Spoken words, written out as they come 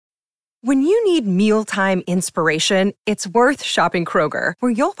When you need mealtime inspiration, it's worth shopping Kroger,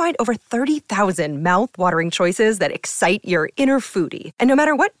 where you'll find over 30,000 mouth-watering choices that excite your inner foodie. And no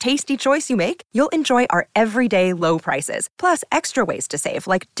matter what tasty choice you make, you'll enjoy our everyday low prices, plus extra ways to save,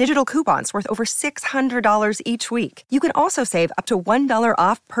 like digital coupons worth over $600 each week. You can also save up to $1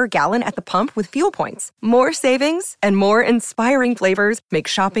 off per gallon at the pump with fuel points. More savings and more inspiring flavors make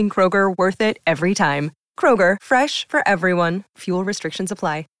shopping Kroger worth it every time. Kroger, fresh for everyone. Fuel restrictions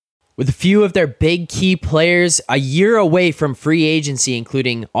apply. With a few of their big key players a year away from free agency,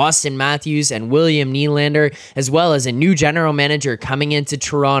 including Austin Matthews and William Nylander, as well as a new general manager coming into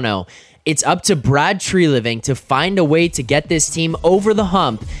Toronto, it's up to Brad Treliving to find a way to get this team over the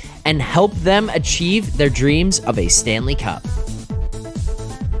hump and help them achieve their dreams of a Stanley Cup.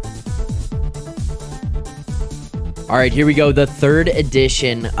 All right, here we go. The third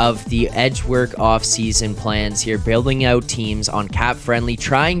edition of the Edgework off-season plans here, building out teams on Cap Friendly,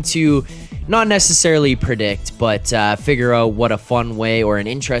 trying to not necessarily predict, but figure out what a fun way or an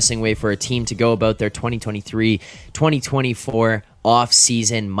interesting way for a team to go about their 2023-2024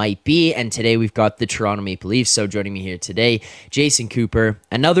 off-season might be. And today we've got the Toronto Maple Leafs. So joining me here today, Jason Cooper,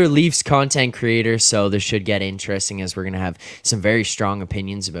 another Leafs content creator. So this should get interesting as we're going to have some very strong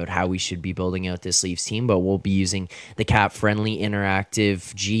opinions about how we should be building out this Leafs team, but we'll be using the cap-friendly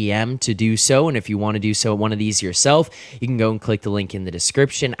interactive GM to do so. And if you want to do so at one of these yourself, you can go and click the link in the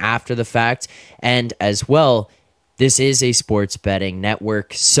description after the fact. And as well, this is a sports betting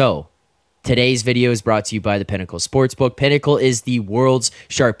network. So today's video is brought to you by the Pinnacle Sportsbook. Pinnacle is the world's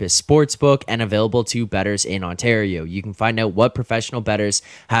sharpest sportsbook and available to bettors in Ontario. You can find out what professional bettors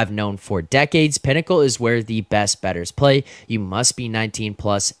have known for decades. Pinnacle is where the best bettors play. You must be 19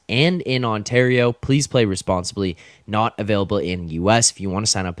 plus and in Ontario. Please play responsibly. Not available in US. If you want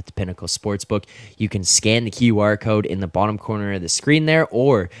to sign up at the Pinnacle Sportsbook, you can scan the QR code in the bottom corner of the screen there,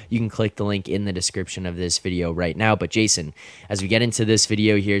 or you can click the link in the description of this video right now. But Jason, as we get into this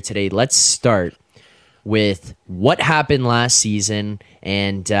video here today, let's start with what happened last season.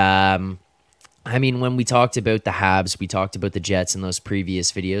 And I mean, when we talked about the Habs, we talked about the Jets in those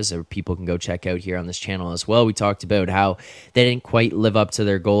previous videos that people can go check out here on this channel as well. We talked about how they didn't quite live up to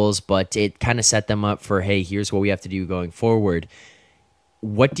their goals, but it kind of set them up for, hey, here's what we have to do going forward.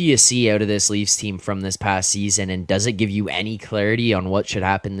 What do you see out of this Leafs team from this past season, and does it give you any clarity on what should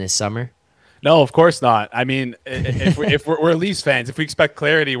happen this summer? No, of course not. I mean, if we're Leafs fans, if we expect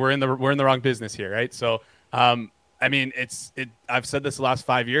clarity, we're in the wrong business here, right? So, I mean, I've said this the last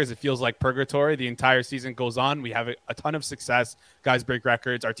 5 years. It feels like purgatory. The entire season goes on. We have a ton of success. Guys break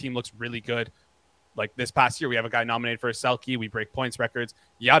records. Our team looks really good. Like this past year, we have a guy nominated for a Selke. We break points records.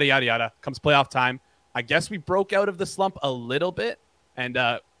 Yada yada yada. Comes playoff time. I guess we broke out of the slump a little bit and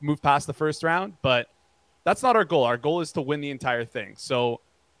moved past the first round, but that's not our goal. Our goal is to win the entire thing. So,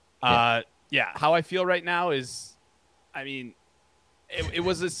 yeah, how I feel right now is, I mean, it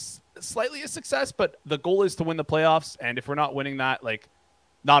was slightly a success, but the goal is to win the playoffs. And if we're not winning that, like,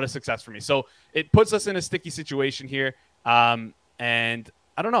 not a success for me. So it puts us in a sticky situation here. And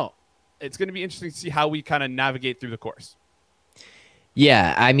I don't know. It's going to be interesting to see how we kind of navigate through the course.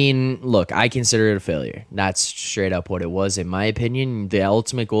 Yeah, I mean, look, I consider it a failure. That's straight up what it was, in my opinion. The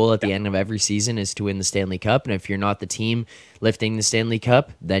ultimate goal at the end of every season is to win the Stanley Cup, and if you're not the team lifting the Stanley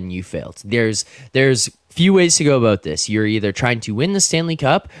Cup, then you failed. There's few ways to go about this. You're either trying to win the Stanley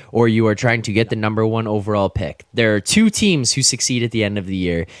Cup or you are trying to get the number one overall pick. There are two teams who succeed at the end of the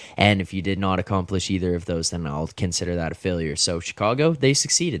year, and if you did not accomplish either of those, then I'll consider that a failure. So Chicago, they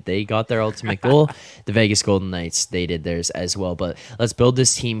succeeded. They got their ultimate goal. The Vegas Golden Knights, they did theirs as well. But let's build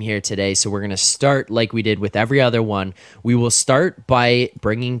this team here today. So we're going to start like we did with every other one. We will start by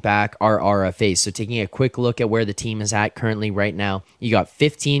bringing back our RFAs. So taking a quick look at where the team is at currently right now. You got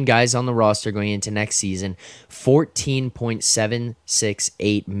 15 guys on the roster going into next season.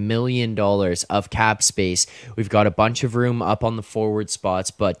 $14.768 million of cap space. We've got a bunch of room up on the forward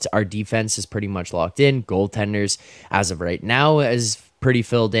spots, but our defense is pretty much locked in. Goaltenders, as of right now, is pretty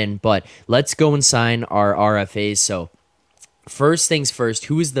filled in, but let's go and sign our RFAs. So first things first,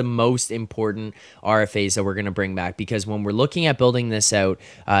 who is the most important RFAs that we're going to bring back? Because when we're looking at building this out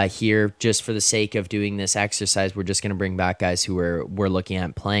here, just for the sake of doing this exercise, we're just going to bring back guys who we're looking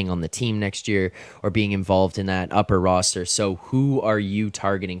at playing on the team next year or being involved in that upper roster. So who are you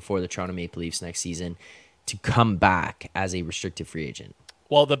targeting for the Toronto Maple Leafs next season to come back as a restricted free agent?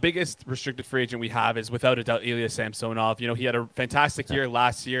 Well, the biggest restricted free agent we have is without a doubt Ilya Samsonov. You know, he had a fantastic year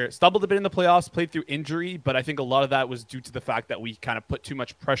last year, stumbled a bit in the playoffs, played through injury, but I think a lot of that was due to the fact that we kind of put too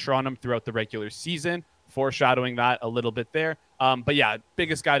much pressure on him throughout the regular season, foreshadowing that a little bit there. But yeah,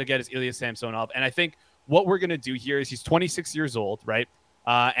 biggest guy to get is Ilya Samsonov. And I think what we're going to do here is he's 26 years old, right?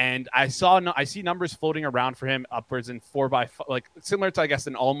 And I see numbers floating around for him upwards in 4x5, like similar to, I guess,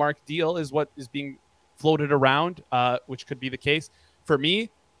 an Allmark deal is what is being floated around, which could be the case. For me,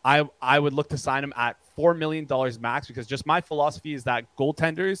 I would look to sign him at $4 million max, because just my philosophy is that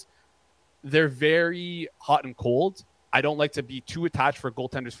goaltenders, they're very hot and cold. I don't like to be too attached for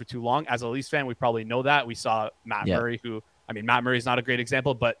goaltenders for too long. As a Leafs fan, we probably know that. We saw Matt Murray, Matt Murray is not a great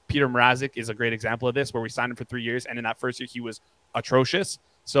example, but Peter Mrazek is a great example of this, where we signed him for 3 years, and in that first year, he was atrocious.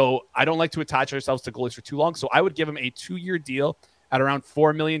 So I don't like to attach ourselves to goalies for too long. So I would give him a 2-year deal at around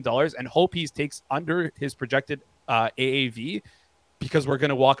 $4 million and hope he takes under his projected AAV, because we're going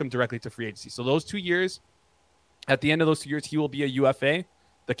to walk him directly to free agency. So those 2 years, at the end of those 2 years, he will be a UFA.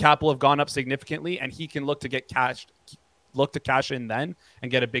 The cap will have gone up significantly, and he can look to cash in then and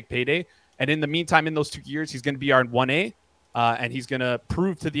get a big payday. And in the meantime, in those 2 years, he's going to be our 1A, and he's going to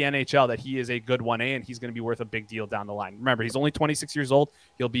prove to the NHL that he is a good 1A, and he's going to be worth a big deal down the line. Remember, he's only 26 years old.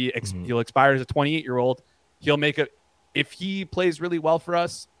 He'll expire as a 28-year-old. He'll make it if he plays really well for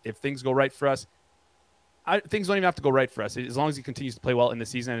us. If things go right for us, things don't even have to go right for us. As long as he continues to play well in the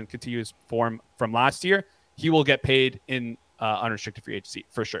season and continues form from last year, he will get paid in unrestricted free agency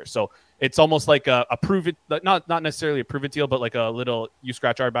for sure. So it's almost like a prove it, not necessarily a prove it deal, but like a little, you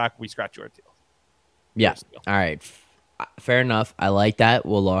scratch our back, we scratch your deal. Yeah. All right. Fair enough. I like that.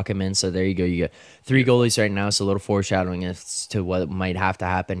 We'll lock him in. So there you go. You get 3 goalies right now. So a little foreshadowing as to what might have to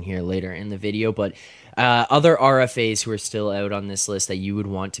happen here later in the video. But other RFAs who are still out on this list that you would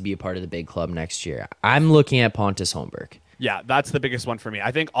want to be a part of the big club next year. I'm looking at Pontus Holmberg. Yeah, that's the biggest one for me.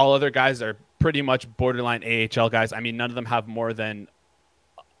 I think all other guys are pretty much borderline AHL guys. I mean, none of them have more than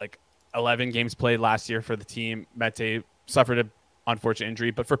like 11 games played last year for the team. Mete suffered an unfortunate injury.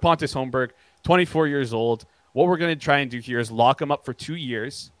 But for Pontus Holmberg, 24 years old, what we're going to try and do here is lock him up for 2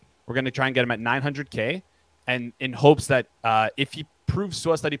 years. We're going to try and get him at $900K, and in hopes that if he proves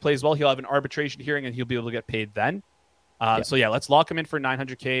to us that he plays well, he'll have an arbitration hearing and he'll be able to get paid then. So yeah, let's lock him in for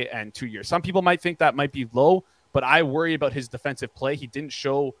 $900K and 2 years. Some people might think that might be low, but I worry about his defensive play. He didn't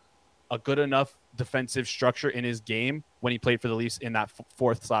show a good enough defensive structure in his game when he played for the Leafs in that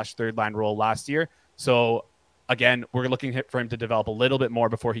 4th/3rd line role last year. So again, we're looking for him to develop a little bit more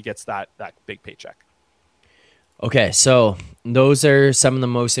before he gets that big paycheck. Okay, so those are some of the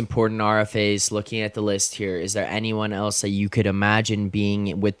most important RFAs. Looking at the list here, is there anyone else that you could imagine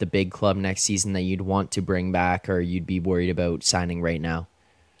being with the big club next season that you'd want to bring back, or you'd be worried about signing right now?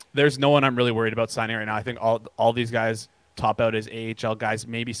 There's no one I'm really worried about signing right now. I think all these guys top out as AHL guys.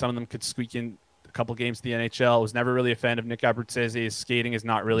 Maybe some of them could squeak in a couple games to the NHL. I was never really a fan of Nick Abruzzese. His skating is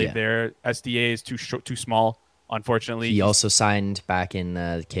not really there. SDA is too small, unfortunately. He also signed back in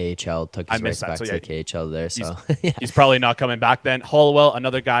the KHL, took his rights back to the KHL there. So he's probably not coming back then. Hollowell,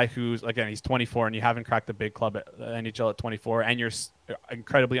 another guy who's, again, he's 24 and you haven't cracked the big club at NHL at 24 and you're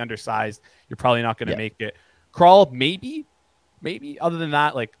incredibly undersized. You're probably not going to make it. Kral, maybe. Other than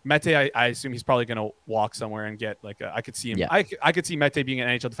that, like Mete, I assume he's probably going to walk somewhere and get like I could see him. Yeah. I could see Mete being an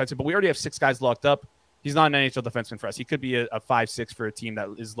NHL defenseman, but we already have 6 guys locked up. He's not an NHL defenseman for us. He could be a 5-6 for a team that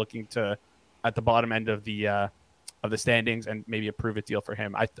is looking to at the bottom end of the standings and maybe a prove it deal for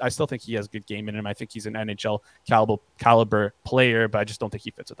him. I still think he has good game in him. I think he's an NHL caliber player, but I just don't think he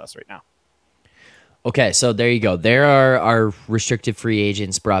fits with us right now. Okay, so there you go. There are our restricted free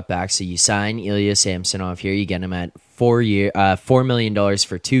agents brought back. So you sign Ilya Samsonov here. You get him at $4 million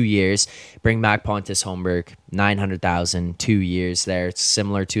for 2 years. Bring back Pontus Holmberg, $900,000, 2 years there. It's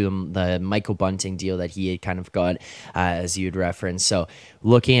similar to the Michael Bunting deal that he had kind of got, as you'd referenced. So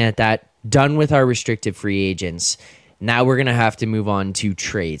looking at that, done with our restricted free agents. Now we're going to have to move on to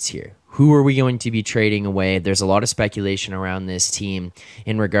trades here. Who are we going to be trading away? There's a lot of speculation around this team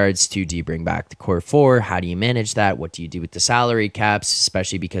in regards to, do you bring back the core 4? How do you manage that? What do you do with the salary caps,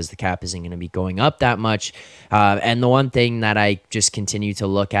 especially because the cap isn't going to be going up that much? And the one thing that I just continue to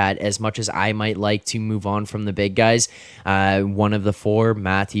look at, as much as I might like to move on from the big guys, one of the 4,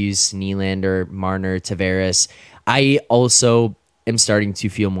 Matthews, Nylander, Marner, Tavares, I also am starting to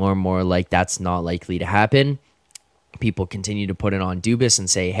feel more and more like that's not likely to happen. People continue to put it on Dubas and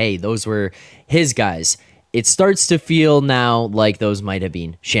say, hey, those were his guys. It starts to feel now like those might have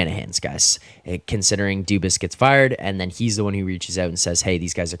been Shanahan's guys, considering Dubas gets fired, and then he's the one who reaches out and says, hey,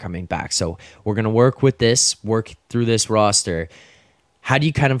 these guys are coming back. So we're going to work through this roster. How do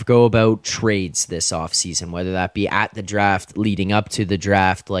you kind of go about trades this offseason, whether that be at the draft, leading up to the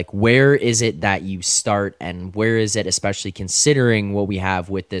draft? Like, where is it that you start, and where is it, especially considering what we have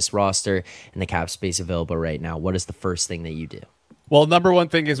with this roster and the cap space available right now? What is the first thing that you do? Well, number one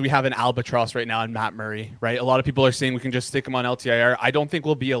thing is we have an albatross right now in Matt Murray, right? A lot of people are saying we can just stick him on LTIR. I don't think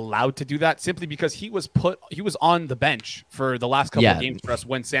we'll be allowed to do that simply because he was on the bench for the last couple of games for us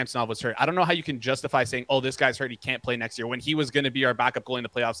when Samsonov was hurt. I don't know how you can justify saying, oh, this guy's hurt, he can't play next year, when he was going to be our backup goalie in the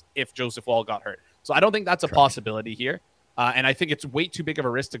playoffs if Joseph Woll got hurt. So I don't think that's a possibility here. And I think it's way too big of a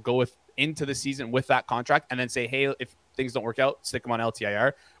risk to go into the season with that contract and then say, hey, if things don't work out, stick him on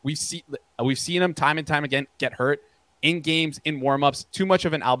LTIR. We've seen him time and time again get hurt in games, in warmups. Too much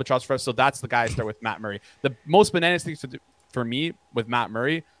of an albatross for us. So that's the guy I start with, Matt Murray. The most bananas thing for me with Matt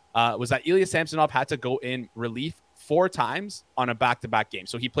Murray was that Ilya Samsonov had to go in relief 4 times on a back-to-back game.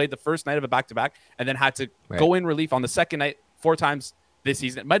 So he played the first night of a back-to-back and then had to go in relief on the second night 4 times this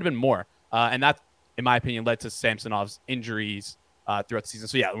season. It might have been more. And that, in my opinion, led to Samsonov's injuries throughout the season.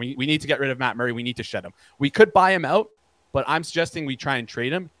 So yeah, we need to get rid of Matt Murray. We need to shed him. We could buy him out, but I'm suggesting we try and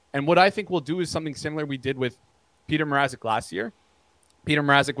trade him. And what I think we'll do is something similar we did with Peter Mrazek last year. Peter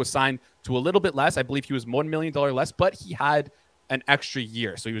Mrazek was signed to a little bit less. I believe he was $1 million less, but he had an extra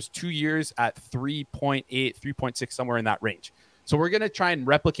year. So he was 2 years at 3.8, 3.6, somewhere in that range. So we're going to try and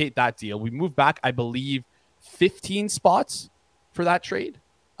replicate that deal. We moved back, I believe, 15 spots for that trade.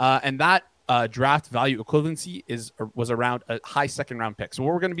 And that draft value equivalency was around a high second round pick. So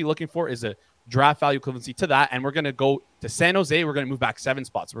what we're going to be looking for is a draft value equivalency to that. And we're going to go to San Jose. We're going to move back 7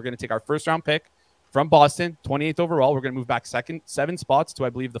 spots. We're going to take our first round pick from Boston, 28th overall. We're going to move back 7 spots to, I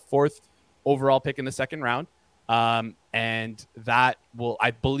believe, the 4th overall pick in the second round. And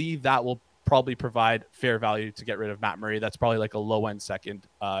I believe that will probably provide fair value to get rid of Matt Murray. That's probably like a low end second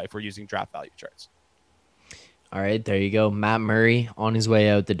if we're using draft value charts. All right, there you go. Matt Murray on his way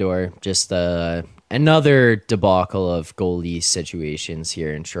out the door. Just another debacle of goalie situations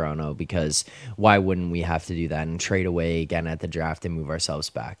here in Toronto, because why wouldn't we have to do that and trade away again at the draft and move ourselves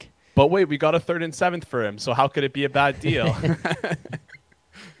back? But wait, we got a 3rd and 7th for him, so how could it be a bad deal?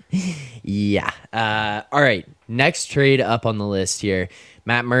 Yeah. All right, next trade up on the list here.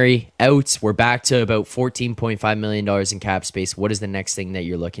 Matt Murray out. We're back to about $14.5 million in cap space. What is the next thing that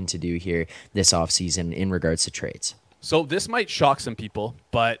you're looking to do here this offseason in regards to trades? So this might shock some people,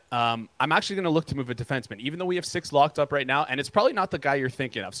 but I'm actually going to look to move a defenseman, even though we have 6 locked up right now, and it's probably not the guy you're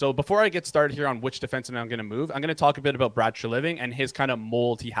thinking of. So before I get started here on which defenseman I'm going to move, I'm going to talk a bit about Brad Treliving and his kind of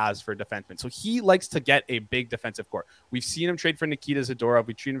mold he has for defenseman. So he likes to get a big defensive core. We've seen him trade for Nikita Zadorov.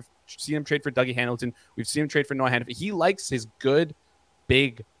 We've seen him trade for Dougie Hamilton. We've seen him trade for Noah Hanifin. He likes his good,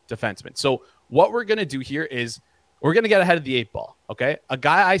 big defenseman. So what we're going to do here is we're going to get ahead of the 8 ball, okay? A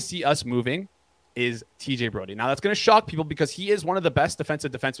guy I see us moving is TJ Brodie. Now, that's going to shock people because he is one of the best defensive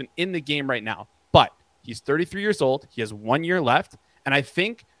defensemen in the game right now. But he's 33 years old. He has 1 year left. And I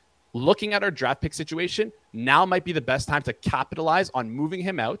think looking at our draft pick situation, now might be the best time to capitalize on moving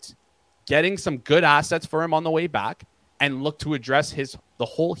him out, getting some good assets for him on the way back, and look to address the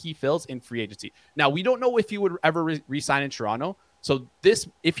hole he fills in free agency. Now, we don't know if he would ever re-sign in Toronto. So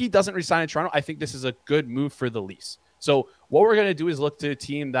if he doesn't re-sign in Toronto, I think this is a good move for the Leafs. So what we're going to do is look to a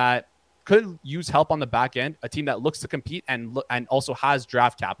team that could use help on the back end, a team that looks to compete and also has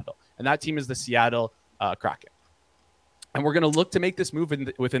draft capital. And that team is the Seattle Kraken. And we're going to look to make this move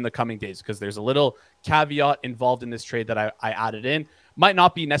within the coming days because there's a little caveat involved in this trade that I added in. Might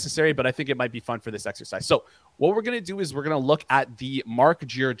not be necessary, but I think it might be fun for this exercise. So what we're going to do is we're going to look at the Mark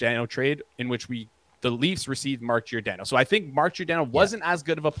Giordano trade in which the Leafs received Mark Giordano. So I think Mark Giordano wasn't as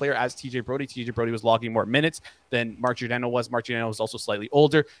good of a player as TJ Brodie. TJ Brodie was logging more minutes than Mark Giordano was. Mark Giordano was also slightly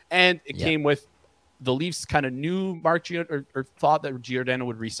older. And it came with the Leafs kind of knew Mark Giordano or thought that Giordano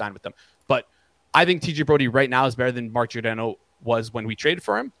would re-sign with them. But I think TJ Brodie right now is better than Mark Giordano was when we traded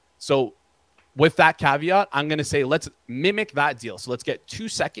for him. So with that caveat, I'm going to say let's mimic that deal. So let's get 2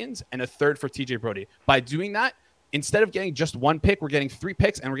 seconds and a 3rd for TJ Brodie. By doing that, instead of getting just 1 pick, we're getting 3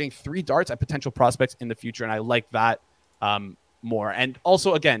 picks and we're getting 3 darts at potential prospects in the future. And I like that more. And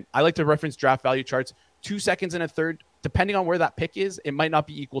also, again, I like to reference draft value charts. 2 seconds and a 3rd, depending on where that pick is, it might not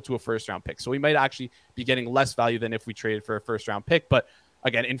be equal to a first round pick. So we might actually be getting less value than if we traded for a first round pick. But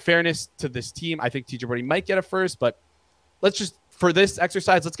again, in fairness to this team, I think TJ Brodie might get a first, but let's just, for this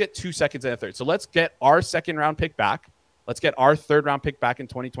exercise, let's get 2 seconds and a 3rd. So let's get our second round pick back. Let's get our 3rd round pick back in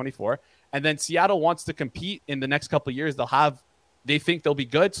 2024. And then Seattle wants to compete in the next couple of years. They think they'll be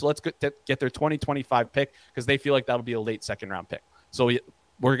good. So let's get their 2025 pick because they feel like that'll be a late second round pick. So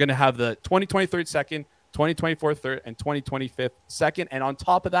we're going to have the 2023 second, 2024 third, and 2025 second. And on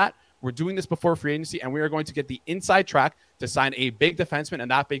top of that, we're doing this before free agency, and we are going to get the inside track to sign a big defenseman, and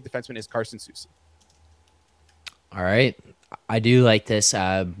that big defenseman is Carson Soucy. All right. I do like this.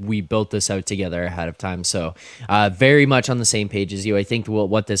 We built this out together ahead of time, so very much on the same page as you. I think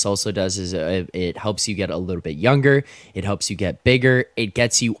what this also does is it helps you get a little bit younger. It helps you get bigger. It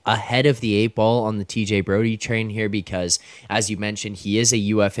gets you ahead of the 8 ball on the TJ Brody train here because, as you mentioned, he is a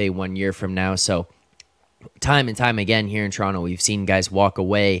UFA 1 year from now. So time and time again here in Toronto, we've seen guys walk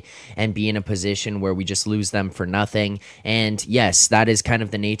away and be in a position where we just lose them for nothing. And yes, that is kind of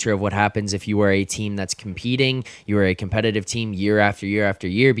the nature of what happens if you are a team that's competing. You are a competitive team year after year after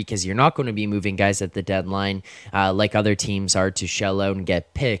year because you're not going to be moving guys at the deadline like other teams are to shell out and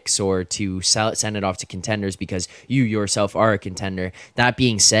get picks or to send it off to contenders because you yourself are a contender. That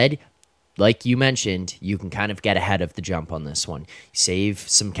being said, like you mentioned, you can kind of get ahead of the jump on this one. Save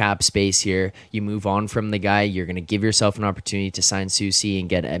some cap space here. You move on from the guy. You're going to give yourself an opportunity to sign Susie and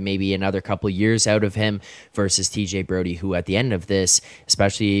get maybe another couple years out of him versus TJ Brody, who at the end of this,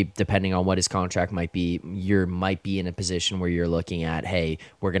 especially depending on what his contract might be, you might be in a position where you're looking at, hey,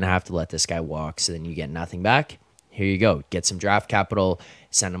 we're going to have to let this guy walk. So then you get nothing back. Here you go. Get some draft capital.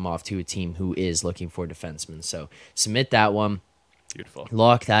 Send him off to a team who is looking for defensemen. So submit that one. Beautiful.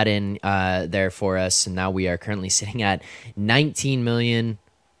 Lock that in there for us. And now we are currently sitting at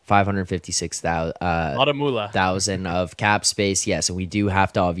 19,556,000 of cap space. Yes, and we do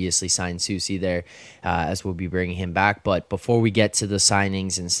have to obviously sign Susie there as we'll be bringing him back. But before we get to the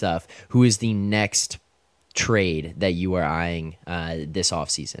signings and stuff, who is the next trade that you are eyeing this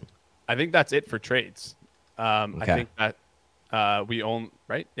offseason? I think that's it for trades. Okay. I think that we own,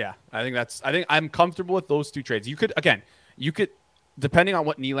 right? Yeah. I think I'm comfortable with those two trades. You could, depending on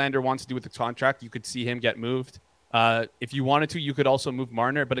what Nylander wants to do with the contract, you could see him get moved. If you wanted to, you could also move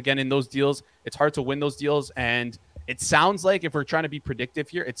Marner. But again, in those deals, it's hard to win those deals. And it sounds like, if we're trying to be predictive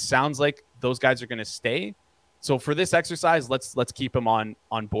here, it sounds like those guys are going to stay. So for this exercise, let's keep them on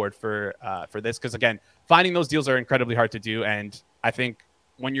board for this. Because again, finding those deals are incredibly hard to do. And I think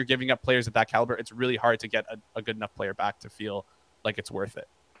when you're giving up players at that caliber, it's really hard to get a good enough player back to feel like it's worth it.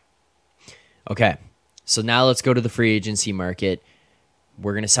 Okay. So now let's go to the free agency market.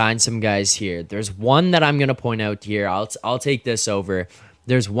 We're going to sign some guys here. There's one that I'm going to point out here. I'll take this over.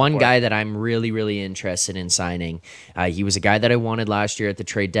 There's one guy that I'm really, really interested in signing. He was a guy that I wanted last year at the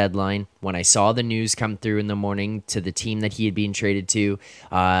trade deadline. When I saw the news come through in the morning to the team that he had been traded to,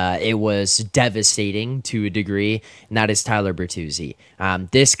 it was devastating to a degree, and that is Tyler Bertuzzi.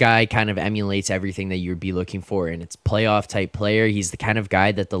 This guy kind of emulates everything that you'd be looking for, and it's playoff-type player. He's the kind of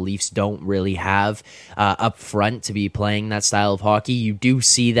guy that the Leafs don't really have up front to be playing that style of hockey. You do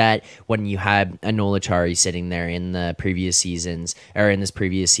see that when you had Nola Chari sitting there in the previous seasons, or in this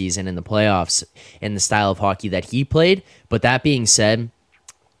previous season in the playoffs, in the style of hockey that he played. But that being said,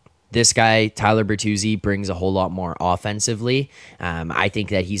 this guy, Tyler Bertuzzi, brings a whole lot more offensively. I think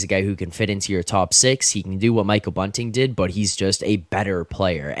that he's a guy who can fit into your top six. He can do what Michael Bunting did, but he's just a better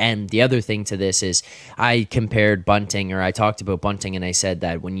player. And the other thing to this is I compared Bunting, or I talked about Bunting, and I said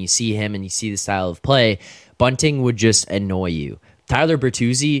that when you see him and you see the style of play, Bunting would just annoy you. Tyler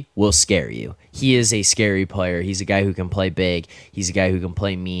Bertuzzi will scare you. He is a scary player. He's a guy who can play big. He's a guy who can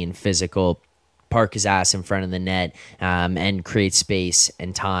play mean, physical, park his ass in front of the net, and create space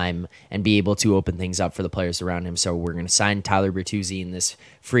and time and be able to open things up for the players around him. So we're going to sign Tyler Bertuzzi in this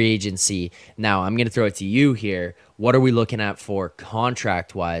free agency. Now, I'm going to throw it to you here. What are we looking at for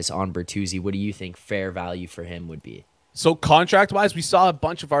contract-wise on Bertuzzi? What do you think fair value for him would be? So contract-wise, we saw a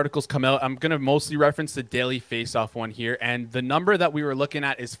bunch of articles come out. I'm going to mostly reference the Daily Faceoff one here. And the number that we were looking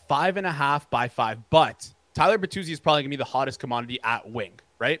at is 5.5 by 5. But Tyler Bertuzzi is probably going to be the hottest commodity at wing,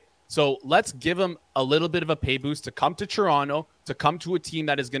 right? So let's give him a little bit of a pay boost to come to Toronto, to come to a team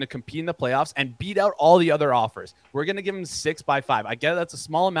that is going to compete in the playoffs and beat out all the other offers. We're going to give him 6 by 5. I get that's a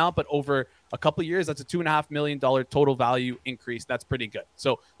small amount, but over a couple of years, that's a $2.5 million total value increase. That's pretty good.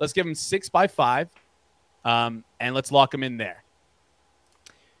 So let's give him 6 by 5. And let's lock him in there.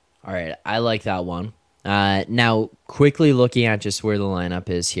 All right. I like that one. Now, quickly looking at just where the lineup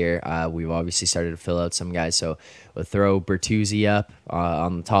is here, we've obviously started to fill out some guys. So we'll throw Bertuzzi up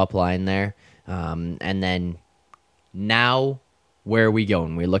on the top line there. And then now, where are we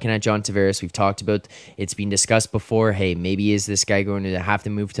going? We're looking at John Tavares. We've talked about, it's been discussed before. Hey, maybe is this guy going to have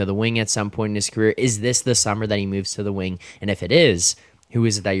to move to the wing at some point in his career? Is this the summer that he moves to the wing? And if it is, who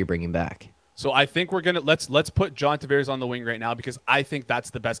is it that you're bringing back? So I think we're gonna let's put John Tavares on the wing right now because I think that's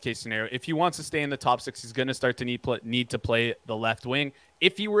the best case scenario. If he wants to stay in the top six, he's gonna start to need to play the left wing.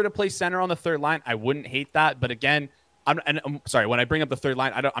 If he were to play center on the third line, I wouldn't hate that. But again, I'm sorry, when I bring up the third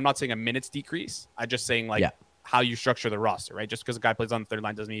line, I'm not saying a minutes decrease. I'm just saying how you structure the roster, right? Just because a guy plays on the third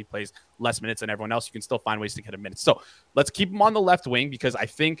line doesn't mean he plays less minutes than everyone else. You can still find ways to get him minutes. So let's keep him on the left wing because I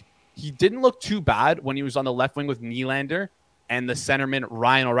think he didn't look too bad when he was on the left wing with Nylander. and the centerman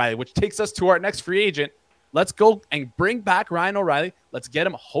Ryan O'Reilly, which takes us to our next free agent. Let's go and bring back Ryan O'Reilly. Let's get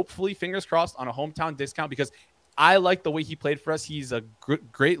him, hopefully, fingers crossed, on a hometown discount, because I like the way he played for us. He's a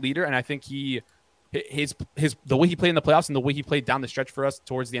great leader, and I think the way he played in the playoffs and the way he played down the stretch for us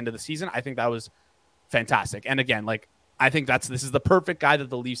towards the end of the season, I think that was fantastic. And again, like, I think this is the perfect guy that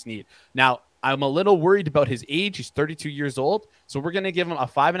the Leafs need. Now, I'm a little worried about his age. He's 32 years old, so we're going to give him a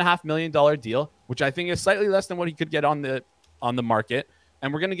 $5.5 million deal, which I think is slightly less than what he could get on the market.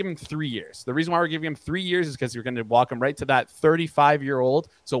 And we're going to give him 3 years. The reason why we're giving him 3 years is because you're going to walk him right to that 35-year-old.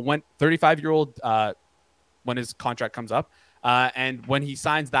 So when 35-year-old, when his contract comes up, and when he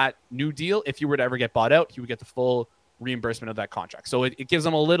signs that new deal, if he were to ever get bought out, he would get the full reimbursement of that contract. So it gives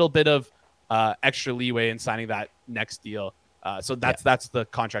him a little bit of extra leeway in signing that next deal. So that's the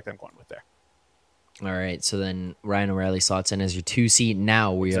contract I'm going with there. All right, so then Ryan O'Reilly slots in as your 2C.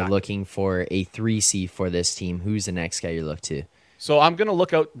 Now we are looking for a 3C for this team. Who's the next guy you look to? So I'm going to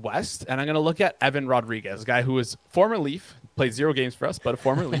look out west, and I'm going to look at Evan Rodriguez, a guy who is former Leaf, played 0 games for us, but a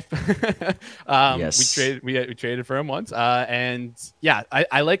former Leaf. Yes. We traded for him once. And yeah,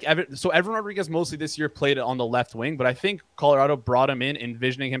 I like Evan. So Evan Rodriguez mostly this year played on the left wing, but I think Colorado brought him in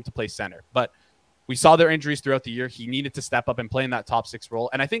envisioning him to play center. But we saw their injuries throughout the year. He needed to step up and play in that top 6 role.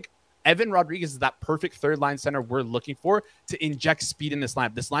 And I think Evan Rodriguez is that perfect third line center we're looking for to inject speed in this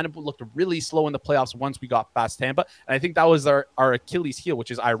lineup. This lineup looked really slow in the playoffs once we got past Tampa. And I think that was our Achilles heel, which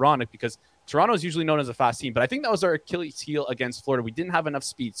is ironic because Toronto is usually known as a fast team. But I think that was our Achilles heel against Florida. We didn't have enough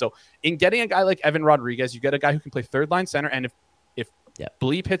speed. So in getting a guy like Evan Rodriguez, you get a guy who can play third line center. And if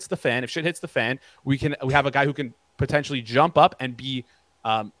bleep hits the fan, if shit hits the fan, we have a guy who can potentially jump up and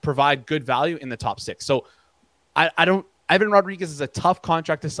provide good value in the top 6. So Evan Rodriguez is a tough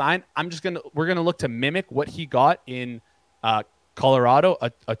contract to sign. We're gonna look to mimic what he got in Colorado,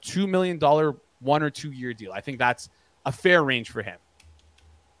 a $2 million 1 or 2 year deal. I think that's a fair range for him.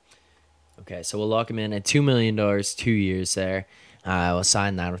 Okay, so we'll lock him in at $2 million, 2 years there. We'll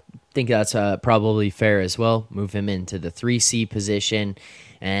sign that. I think that's probably fair as well. Move him into the 3C position.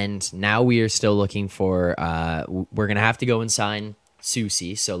 And now we are still looking for, we're going to have to go and sign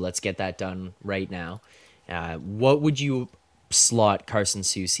Soucy. So let's get that done right now. What would you slot Carson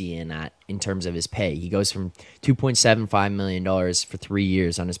Soucy in terms of his pay? He goes from $2.75 million for 3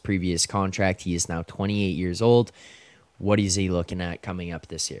 years on his previous contract. He is now 28 years old. What is he looking at coming up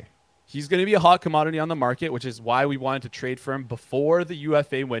this year? He's going to be a hot commodity on the market, which is why we wanted to trade for him before the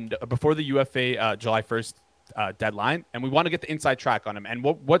UFA July 1st deadline. And we want to get the inside track on him. And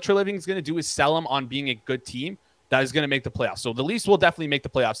what Treliving is going to do is sell him on being a good team that is going to make the playoffs. So the Leafs will definitely make the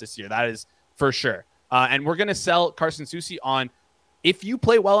playoffs this year. That is for sure. And we're going to sell Carson Soucy on, if you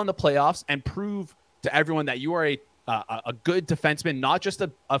play well in the playoffs and prove to everyone that you are a good defenseman, not just a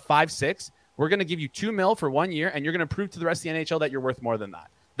 5'6", we're going to give you $2 million for 1 year, and you're going to prove to the rest of the NHL that you're worth more than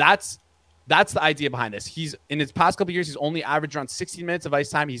that. That's the idea behind this. He's in his past couple of years, he's only averaged around 16 minutes of ice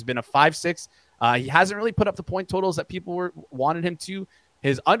time. He's been a 5'6". He hasn't really put up the point totals that people wanted him to.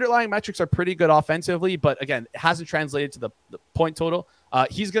 His underlying metrics are pretty good offensively, but again, it hasn't translated to the point total.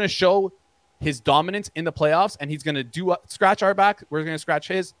 He's going to show his dominance in the playoffs, and he's going to scratch our back. We're going to scratch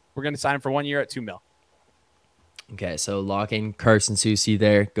his. We're going to sign him for 1 year at $2 million. Okay, so locking Carson Soucy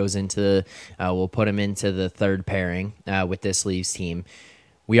there goes into, we'll put him into the third pairing with this Leafs team.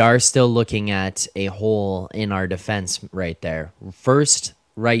 We are still looking at a hole in our defense right there. First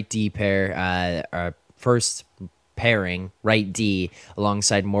right D pair, first pairing, right D,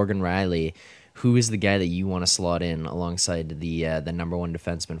 alongside Morgan Rielly. Who is the guy that you want to slot in alongside the number one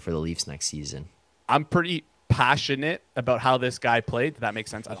defenseman for the Leafs next season? I'm pretty passionate about how this guy played. Did that make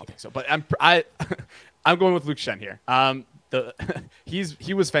sense? I don't think so, but I'm going with Luke Schenn here.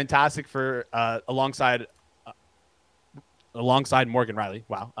 He was fantastic for alongside Morgan Rielly.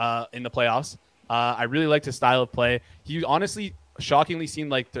 Wow, in the playoffs. I really liked his style of play. He honestly, shockingly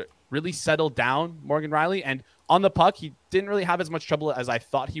seemed like to really settle down Morgan Rielly, and on the puck, he didn't really have as much trouble as I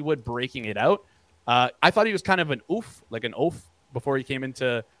thought he would breaking it out. I thought he was kind of an oaf before he came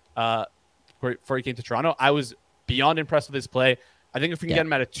into Toronto. I was beyond impressed with his play. I think if we can get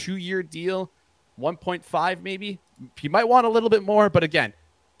him at a 2-year deal, 1.5 maybe, he might want a little bit more. But again,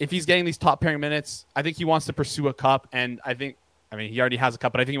 if he's getting these top pairing minutes, I think he wants to pursue a cup. And he already has a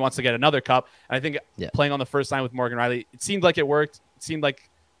cup, but I think he wants to get another cup. And I think playing on the first line with Morgan Rielly, it seemed like it worked. It seemed like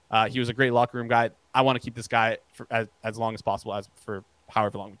he was a great locker room guy. I want to keep this guy for as long as possible, for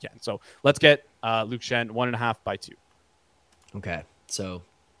however long we can. So let's get Luke Schenn 1.5 by 2. Okay, so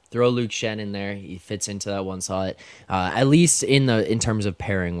Throw Luke Shen in there. He fits into that one slot, at least in terms of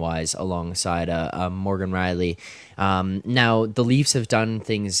pairing wise, alongside Morgan Riley. Now the Leafs have done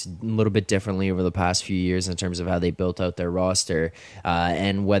things a little bit differently over the past few years in terms of how they built out their roster,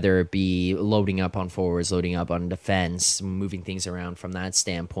 and whether it be loading up on forwards, loading up on defense, moving things around from that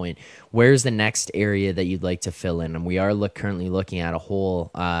standpoint. Where's the next area that you'd like to fill in? And we are currently looking at a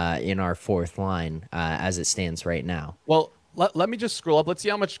hole in our fourth line as it stands right now. Well, let me just scroll up. Let's see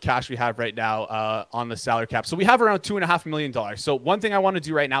how much cash we have right now on the salary cap. So we have around $2.5 million. So one thing I want to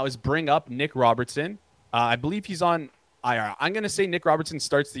do right now is bring up Nick Robertson. I believe he's on IR. I'm going to say Nick Robertson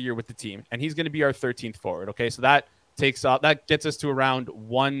starts the year with the team, and he's going to be our 13th forward. Okay, so that gets us to around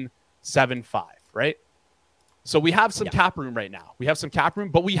 175, right? So we have some cap room right now. We have some cap room,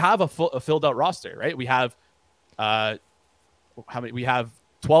 but we have a filled out roster, right? We have how many? We have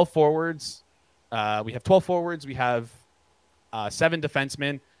 12 forwards. We have 12 forwards. We have 7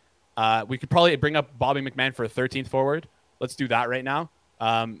 defensemen. We could probably bring up Bobby McMahon for a 13th forward. Let's do that right now.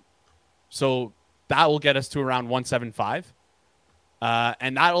 So that will get us to around 175.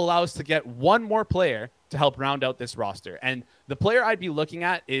 And that'll allow us to get one more player to help round out this roster. And the player I'd be looking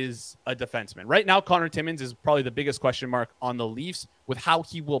at is a defenseman. Right now, Connor Timmins is probably the biggest question mark on the Leafs with how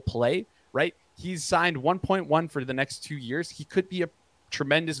he will play, right? He's signed 1.1 for the next 2 years. He could be a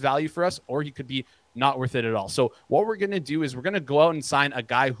tremendous value for us, or he could be not worth it at all. So what we're going to do is we're going to go out and sign a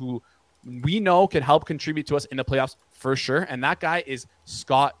guy who we know can help contribute to us in the playoffs for sure. And that guy is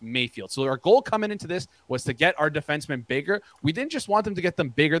Scott Mayfield. So our goal coming into this was to get our defensemen bigger. We didn't just want them to get them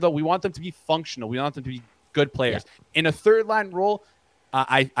bigger, though. We want them to be functional. We want them to be good players. Yeah. In a third line role,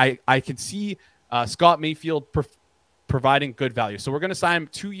 I can see Scott Mayfield providing good value. So we're going to sign him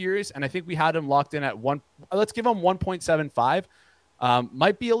 2 years. And I think we had him locked in at let's give him 1.75.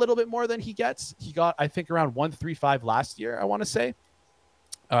 Might be a little bit more than he gets. He got, I think, around 1.35 last year, I want to say.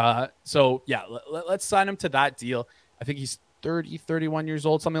 So yeah, let's sign him to that deal. I think he's 31 years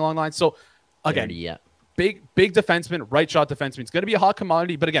old, something along the lines. So again, 30, yeah. Big defenseman, right shot defenseman. It's going to be a hot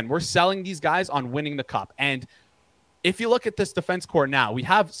commodity, but again, we're selling these guys on winning the cup. And if you look at this defense core now, we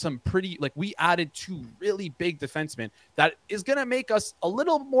have some we added 2 really big defensemen that is going to make us a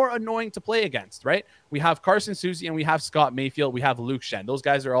little more annoying to play against, right? We have Carson Soucy and we have Scott Mayfield. We have Luke Shen. Those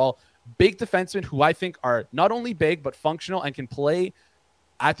guys are all big defensemen who I think are not only big, but functional and can play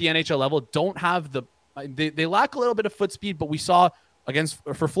at the NHL level. Don't have they lack a little bit of foot speed, but we saw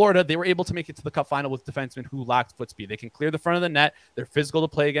for Florida, they were able to make it to the cup final with defensemen who lacked foot speed. They can clear the front of the net. They're physical to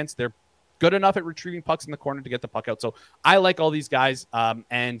play against. They're good enough at retrieving pucks in the corner to get the puck out. So I like all these guys.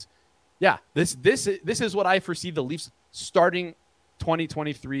 And yeah, this is what I foresee the Leafs starting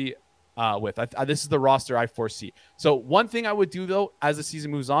 2023 with. This is the roster I foresee. So one thing I would do, though, as the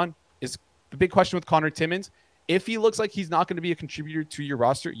season moves on is the big question with Connor Timmins. If he looks like he's not going to be a contributor to your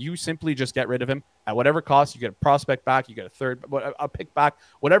roster, you simply just get rid of him at whatever cost. You get a prospect back, you get a pick back,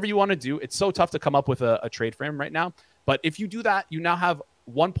 whatever you want to do. It's so tough to come up with a trade for him right now. But if you do that, you now have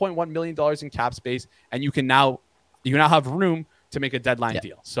 $1.1 million in cap space, and you now have room to make a deadline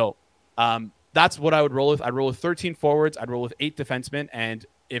deal. So that's what I would roll with. I'd roll with 13 forwards. I'd roll with 8 defensemen. And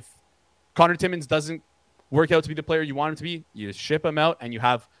if Connor Timmins doesn't work out to be the player you want him to be, you just ship him out, and you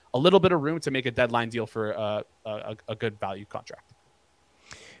have a little bit of room to make a deadline deal for a good value contract.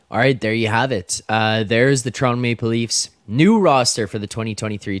 All right, there you have it. There's the Toronto Maple Leafs new roster for the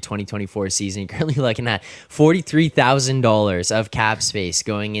 2023-2024 season. You're currently looking at $43,000 of cap space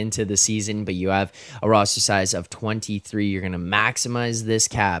going into the season, but you have a roster size of 23. You're going to maximize this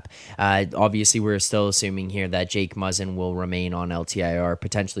cap. Obviously, we're still assuming here that Jake Muzzin will remain on LTIR,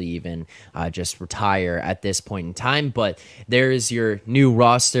 potentially even just retire at this point in time. But there is your new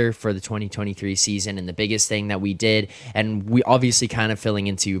roster for the 2023 season, and the biggest thing that we did, and we obviously kind of filling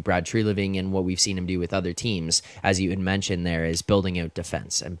into Brad Treliving and what we've seen him do with other teams, as you had mentioned there, is building out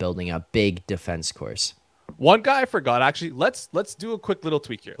defense and building a big defense course. One guy I forgot, actually. Let's do a quick little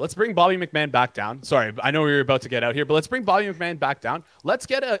tweak here. Let's bring Bobby McMahon back down. Sorry, I know we were about to get out here, but let's bring Bobby McMahon back down. Let's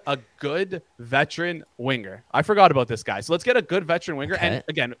get a good veteran winger. I forgot about this guy. So let's get a good veteran winger. Okay. And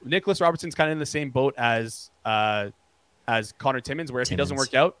again, Nicholas Robertson's kind of in the same boat as Connor Timmins, where if he doesn't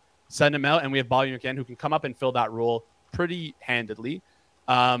work out, send him out, and we have Bobby McMahon who can come up and fill that role pretty handedly.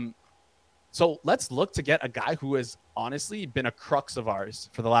 So let's look to get a guy who has honestly been a crux of ours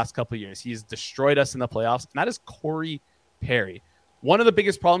for the last couple of years. He's destroyed us in the playoffs, and that is Corey Perry. One of the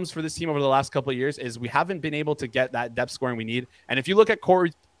biggest problems for this team over the last couple of years is we haven't been able to get that depth scoring we need. And if you look at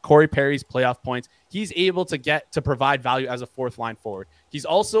Corey Perry's playoff points, he's able to provide value as a fourth line forward. He's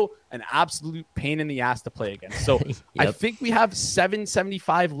also an absolute pain in the ass to play against. So yep. I think we have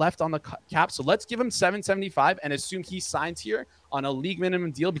 $775 left on the cap. So let's give him $775 and assume he signs here on a league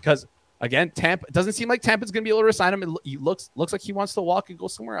minimum deal because, again, Tampa, it doesn't seem like Tampa's going to be able to resign him. He looks like he wants to walk and go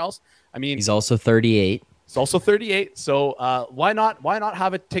somewhere else. I mean, he's also 38. He's also 38. So why not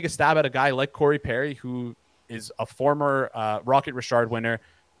take a stab at a guy like Corey Perry, who is a former Rocket Richard winner?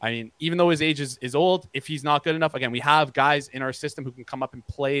 I mean, even though his age is old, if he's not good enough, again, we have guys in our system who can come up and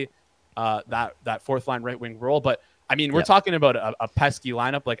play that fourth line right wing role. But I mean, we're talking about a pesky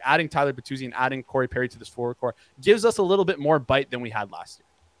lineup. Like adding Tyler Bertuzzi and adding Corey Perry to this forward core gives us a little bit more bite than we had last year.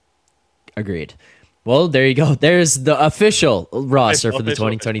 Agreed. Well, there you go. There's the official roster for the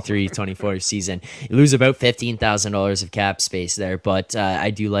 2023-24 season. You lose about $15,000 of cap space there, but I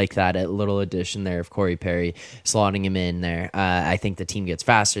do like that a little addition there of Corey Perry, slotting him in there. I think the team gets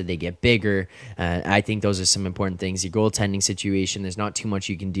faster. They get bigger. I think those are some important things. Your goaltending situation, there's not too much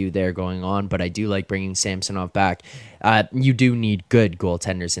you can do there going on, but I do like bringing Samsonov back. You do need good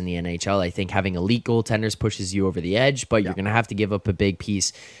goaltenders in the NHL. I think having elite goaltenders pushes you over the edge, but you're going to have to give up a big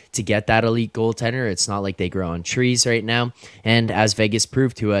piece to get that elite goaltender. It's not like they grow on trees right now. And as Vegas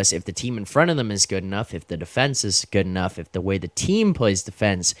proved to us, if the team in front of them is good enough, if the defense is good enough, if the way the team plays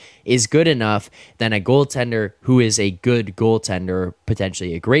defense is good enough, then a goaltender who is a good goaltender,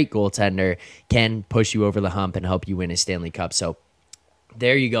 potentially a great goaltender, can push you over the hump and help you win a Stanley Cup. So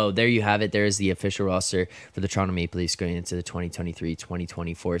there you go. There you have it. There is the official roster for the Toronto Maple Leafs going into the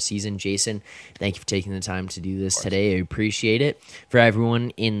 2023-2024 season. Jason, thank you for taking the time to do this today. I appreciate it. For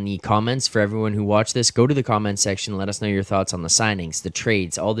everyone in the comments, for everyone who watched this, go to the comments section. Let us know your thoughts on the signings, the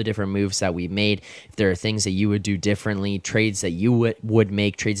trades, all the different moves that we made. If there are things that you would do differently, trades that you would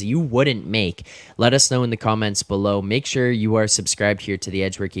make, trades that you wouldn't make, let us know in the comments below. Make sure you are subscribed here to the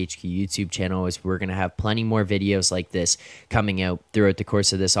Edgework HQ YouTube channel, as we're going to have plenty more videos like this coming out throughout the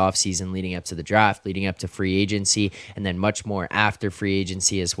course of this offseason, leading up to the draft, leading up to free agency, and then much more after free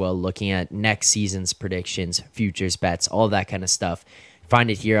agency as well, looking at next season's predictions, futures bets, all that kind of stuff.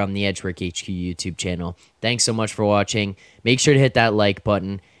 Find it here on the Edgework HQ YouTube channel. Thanks so much for watching. Make sure to hit that like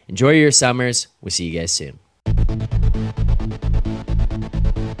button. Enjoy your summers. We'll see you guys soon.